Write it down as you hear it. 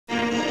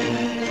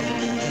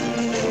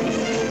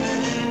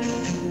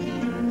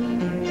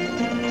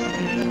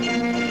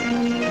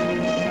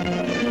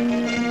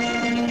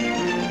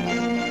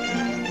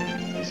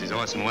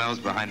Welles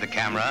behind the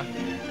camera.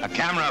 A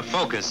camera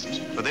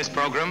focused for this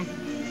program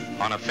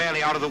on a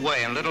fairly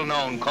out-of-the-way and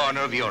little-known corner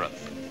of Europe,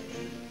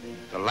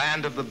 the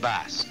land of the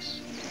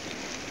Basques.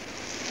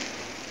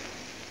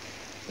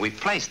 We've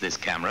placed this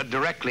camera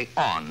directly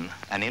on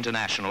an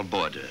international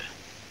border.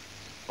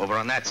 Over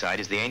on that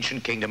side is the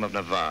ancient kingdom of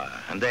Navarre,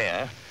 and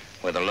there,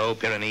 where the low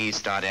Pyrenees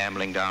start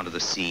ambling down to the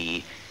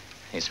sea,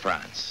 is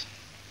France.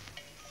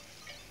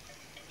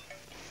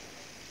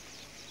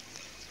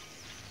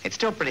 It's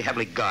still pretty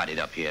heavily guarded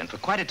up here, and for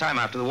quite a time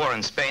after the war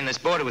in Spain, this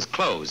border was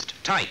closed,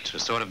 tight, a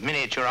sort of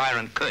miniature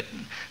iron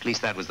curtain. At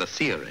least that was the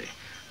theory.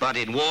 But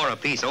in war or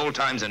peace, old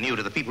times are new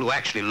to the people who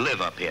actually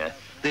live up here.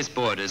 This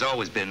border has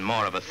always been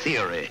more of a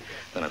theory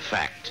than a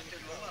fact.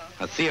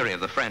 A theory of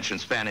the French and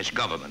Spanish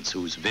governments,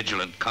 whose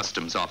vigilant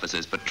customs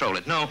officers patrol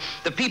it. No,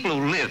 the people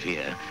who live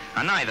here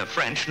are neither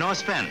French nor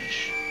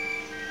Spanish.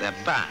 They're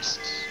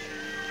Basques.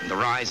 And the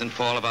rise and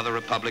fall of other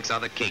republics,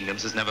 other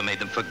kingdoms, has never made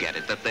them forget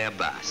it, that they're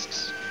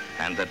Basques.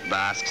 And that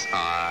Basques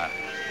are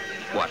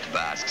what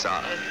Basques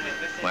are.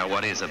 Well,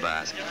 what is a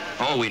Basque?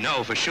 All we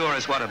know for sure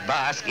is what a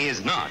Basque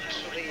is not.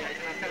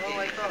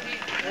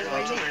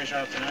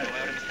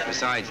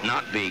 Besides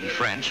not being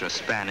French or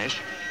Spanish,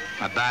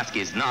 a Basque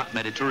is not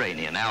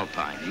Mediterranean,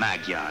 Alpine,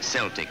 Magyar,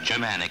 Celtic,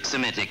 Germanic,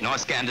 Semitic, nor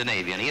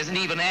Scandinavian. He isn't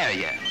even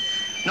Aryan.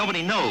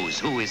 Nobody knows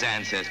who his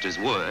ancestors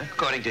were.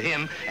 According to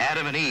him,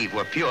 Adam and Eve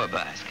were pure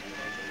Basque.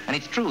 And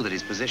it's true that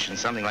his position's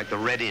something like the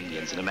Red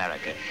Indians in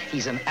America.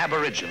 He's an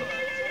aboriginal.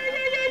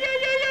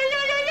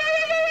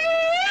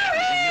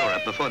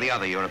 Before the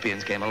other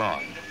Europeans came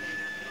along.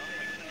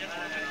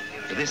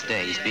 To this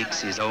day, he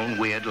speaks his own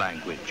weird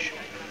language,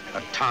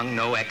 a tongue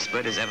no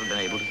expert has ever been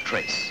able to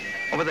trace.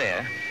 Over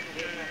there,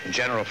 in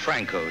General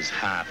Franco's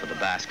half of the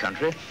Basque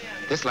country,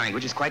 this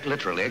language is quite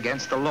literally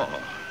against the law.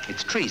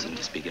 It's treason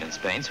to speak it in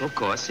Spain, so of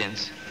course,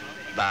 since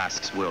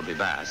Basques will be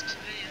Basques,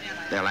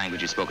 their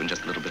language is spoken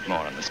just a little bit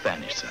more on the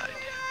Spanish side.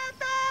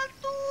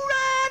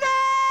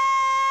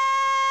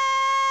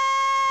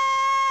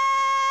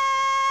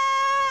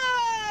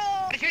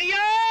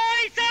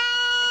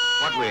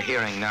 What we're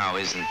hearing now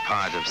isn't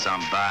part of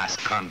some Basque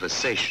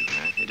conversation.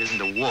 It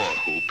isn't a war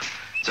whoop.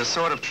 It's a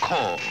sort of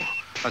call,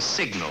 a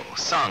signal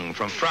sung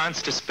from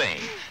France to Spain.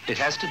 It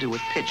has to do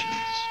with pigeons.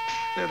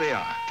 There they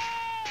are.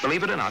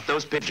 Believe it or not,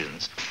 those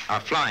pigeons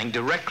are flying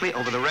directly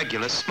over the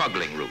regular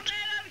smuggling route.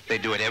 They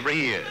do it every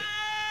year.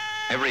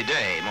 Every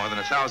day, more than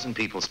 1,000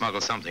 people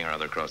smuggle something or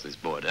other across this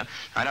border.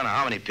 I don't know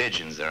how many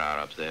pigeons there are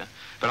up there,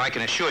 but I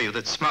can assure you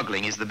that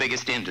smuggling is the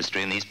biggest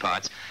industry in these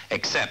parts,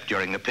 except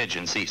during the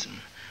pigeon season.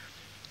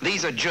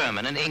 These are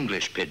German and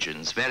English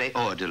pigeons, very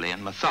orderly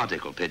and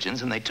methodical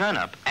pigeons, and they turn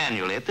up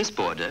annually at this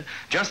border,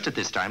 just at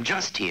this time,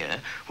 just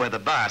here, where the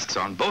Basques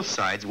on both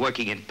sides,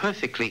 working in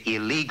perfectly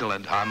illegal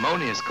and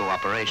harmonious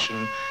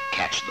cooperation,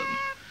 catch them.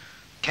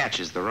 Catch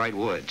is the right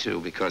word, too,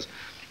 because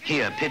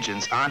here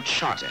pigeons aren't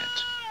shot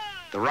at.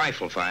 The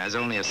rifle fire is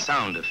only a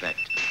sound effect,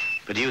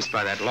 produced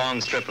by that long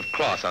strip of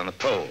cloth on the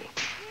pole.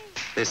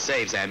 This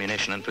saves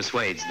ammunition and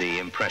persuades the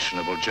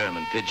impressionable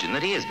German pigeon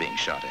that he is being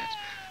shot at.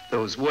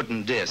 Those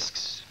wooden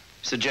discs,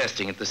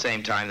 suggesting at the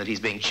same time that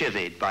he's being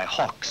chivied by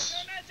hawks.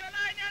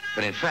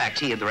 But in fact,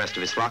 he and the rest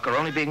of his flock are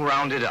only being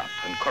rounded up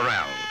and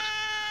corralled.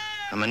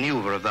 A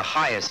maneuver of the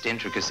highest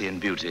intricacy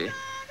and beauty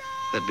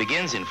that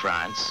begins in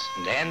France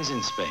and ends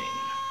in Spain,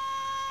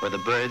 where the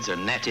birds are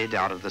netted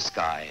out of the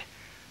sky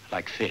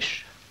like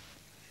fish.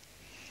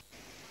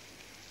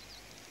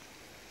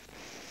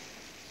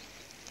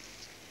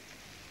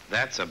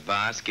 That's a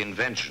Basque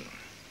invention.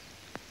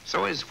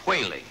 So is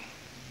whaling.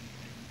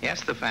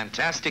 Yes, the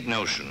fantastic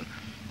notion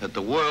that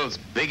the world's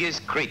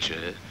biggest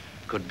creature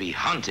could be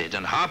hunted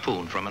and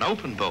harpooned from an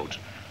open boat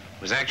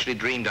was actually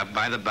dreamed up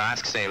by the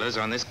Basque sailors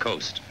on this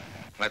coast.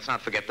 Let's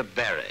not forget the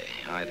beret,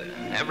 either.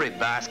 Every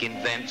Basque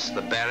invents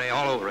the beret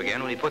all over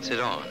again when he puts it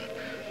on.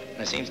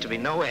 There seems to be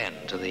no end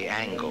to the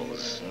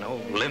angles,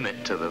 no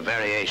limit to the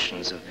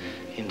variations of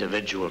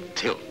individual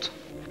tilt.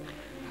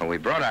 Well, we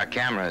brought our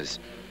cameras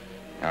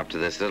up to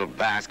this little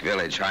Basque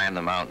village high in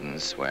the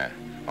mountains where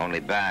only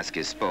Basque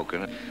is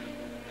spoken.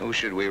 Who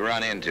should we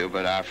run into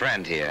but our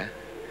friend here,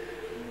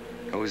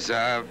 who's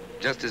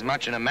just as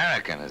much an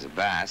American as a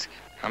Basque.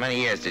 How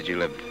many years did you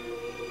live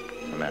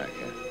in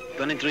America?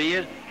 23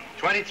 years.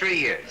 23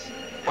 years.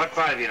 What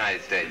part of the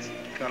United States?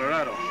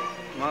 Colorado.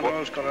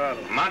 Montrose,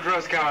 Colorado.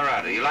 Montrose,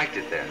 Colorado. You liked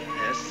it there?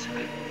 Yes.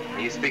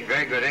 You speak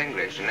very good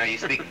English. And now you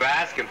speak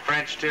Basque and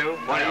French, too?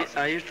 What else?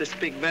 I used to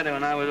speak better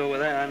when I was over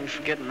there. I'm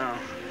forgetting now.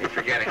 You're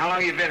forgetting. How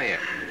long have you been here?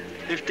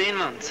 15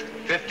 months.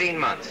 15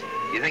 months.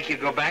 You think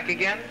you'd go back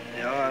again?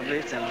 Yeah, I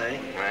believe someday.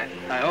 Right.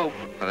 I hope.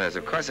 Well, there's,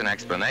 of course, an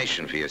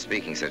explanation for your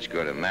speaking such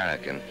good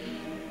American.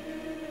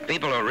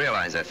 People don't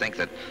realize, I think,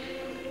 that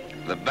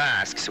the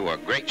Basques, who are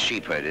great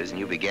sheep herders, and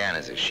you began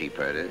as a sheep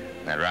herder,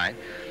 is that right?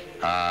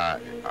 Are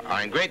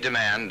in great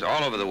demand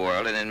all over the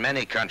world, and in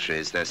many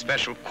countries, there's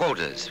special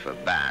quotas for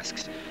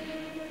Basques,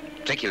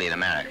 particularly in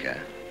America.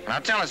 Now,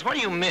 tell us, what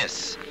do you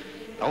miss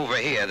over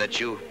here that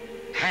you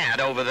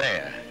had over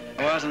there?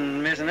 I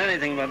wasn't missing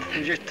anything, but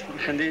just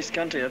in this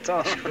country, that's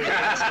all.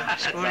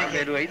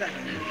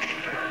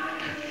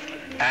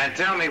 And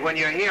tell me, when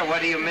you're here,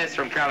 what do you miss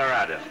from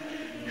Colorado?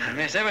 I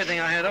miss everything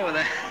I had over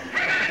there.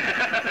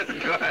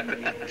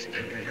 Good.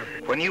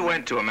 When you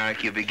went to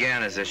America, you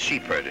began as a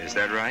sheep herder, is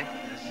that right?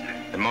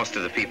 And most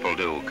of the people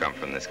do who come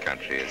from this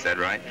country, is that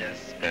right?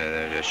 Yes.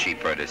 They're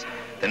sheep herders.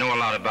 They know a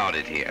lot about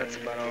it here. That's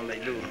about all they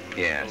do.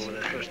 Yes. Over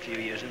the first few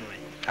years, anyway.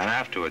 And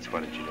afterwards,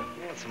 what did you do?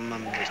 Well, some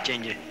of them just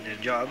change their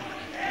job.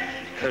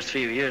 First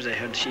few years, they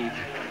herd sheep.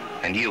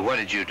 And you, what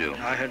did you do?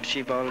 I herd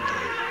sheep all the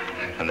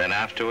time. And then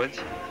afterwards?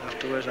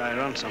 Afterwards, I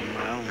run some of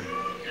my own.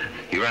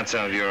 You run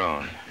some of your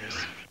own?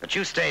 Yes. But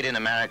you stayed in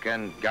America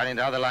and got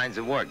into other lines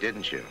of work,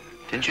 didn't you?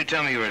 Didn't you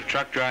tell me you were a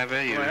truck driver?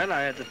 Well,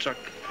 I had the truck.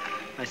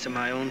 I said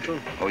my own, too.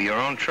 Oh, your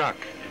own truck?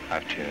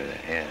 After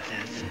that, yes.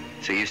 Yes.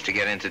 So you used to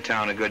get into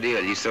town a good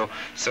deal.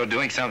 So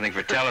doing something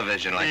for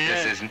television like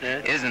this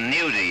isn't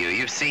new to you.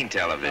 You've seen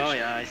television. Oh,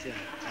 yeah, I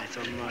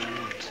saw them more than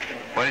once.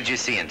 What did you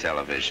see in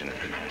television?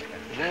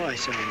 Oh, I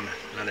saw them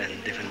a lot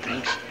of different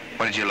things.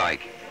 What did you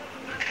like?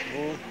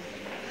 Oh,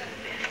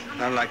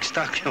 I like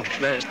stock shows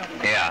best.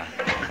 Yeah.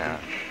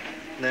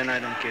 Then I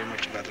don't care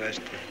much about the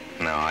rest.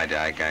 No, I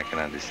can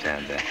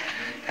understand that.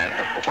 And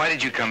why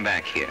did you come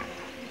back here?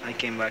 I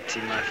came back to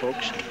see my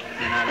folks,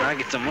 and I like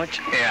it so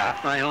much. Yeah.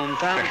 My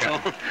hometown, so...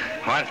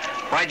 What?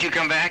 Why'd you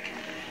come back?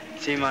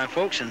 See my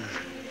folks, and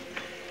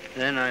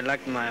then I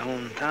liked my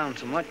hometown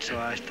so much, so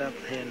I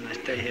stopped here, and I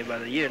stay here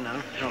about a year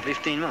now. No,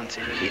 15 months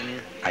here.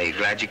 Are you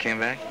glad you came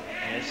back?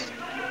 Yes.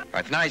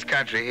 Well, it's nice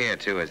country here,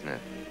 too, isn't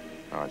it?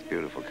 Oh, it's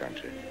beautiful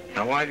country.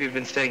 Now, why have you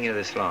been staying here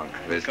this long?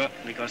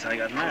 Because I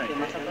got married.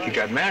 You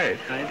got married?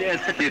 I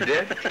did. You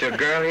did? To a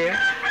girl here?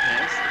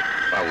 Yes.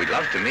 Well, we'd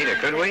love to meet her,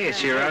 could we? Is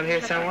she around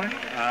here somewhere?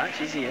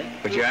 She's here.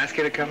 Would you ask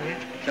her to come here?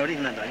 No, this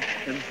is not right.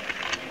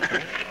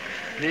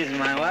 This is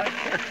my wife.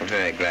 I'm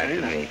very glad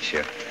to meet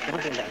you.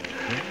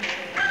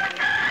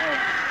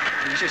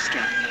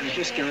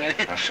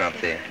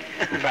 Enchanté.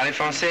 Vous parlez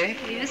français?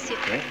 Oui, monsieur.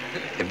 Oui.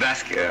 Et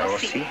basque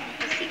aussi?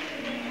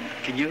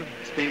 Can you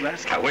speak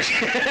Basque? I wish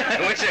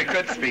I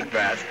could speak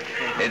Basque.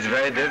 It's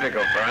very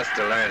difficult for us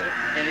to learn it.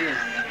 It is.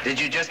 Did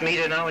you just meet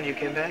her now when you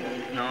came back?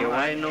 No, Your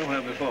wife? I know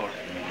her before.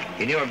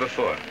 You knew her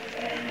before?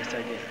 Yes,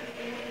 I did.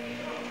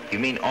 You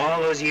mean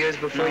all those years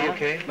before you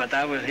came? But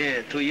I was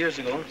here 2 years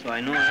ago, so I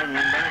know her and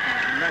went back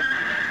and came back.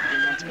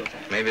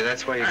 Maybe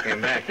that's why you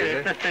came back,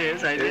 is it?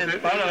 Yes, I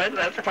did. Part of it.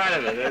 That's part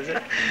of it, is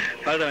it?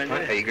 Part of it.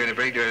 What? Are you going to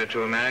bring her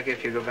to America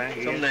if you go back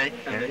again? Someday.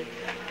 Yeah?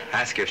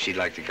 Ask her if she'd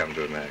like to come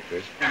to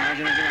America.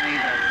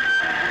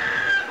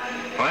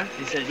 What?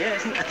 She said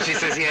yes. She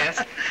says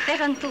yes?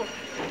 Faire un tour.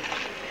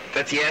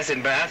 That's yes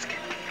in Basque?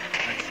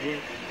 That's it.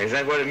 Is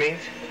that what it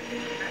means?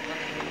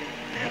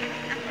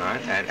 All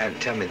right, and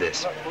tell me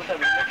this. Of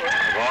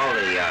all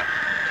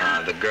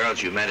the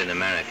girls you met in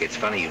America, it's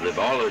funny, you lived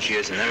all those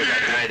years and never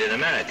got married in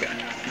America.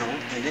 No,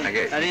 I didn't.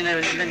 Okay. I didn't have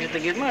intention to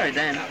get married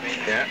then.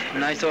 Yeah?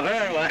 When I saw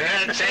her, well,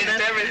 Yeah, it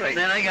changed everything.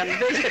 Then I got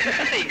ambitious.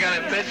 You got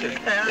ambitious.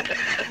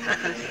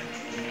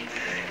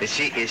 Would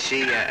she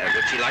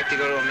like to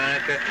go to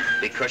America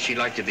because she'd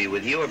like to be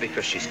with you or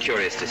because she's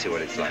curious to see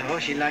what it's like? Oh,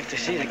 she'd like to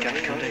see the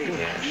country.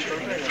 Yeah, sure.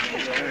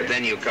 But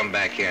then you'll come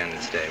back here and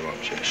stay,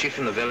 won't you? Is she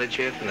from the village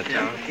here, from the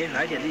town? Yeah,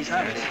 right here, these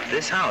houses.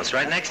 This house,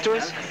 right next to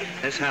us?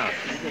 This house.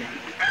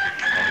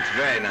 Oh, it's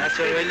very nice. That's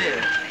where we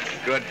live.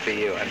 Good for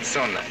you, and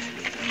so nice.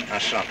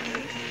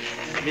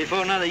 Enchanté.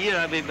 Before another year,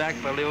 I'll be back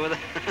probably over there.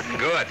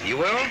 Good. You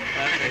will?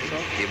 I think so.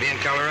 You'll be in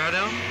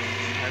Colorado?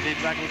 I'll be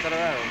back in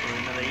Colorado for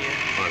another year.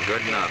 Well,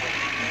 good enough.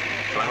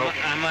 Well, I hope.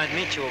 I might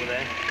meet you over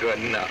there. Good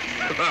enough.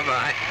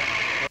 Bye-bye.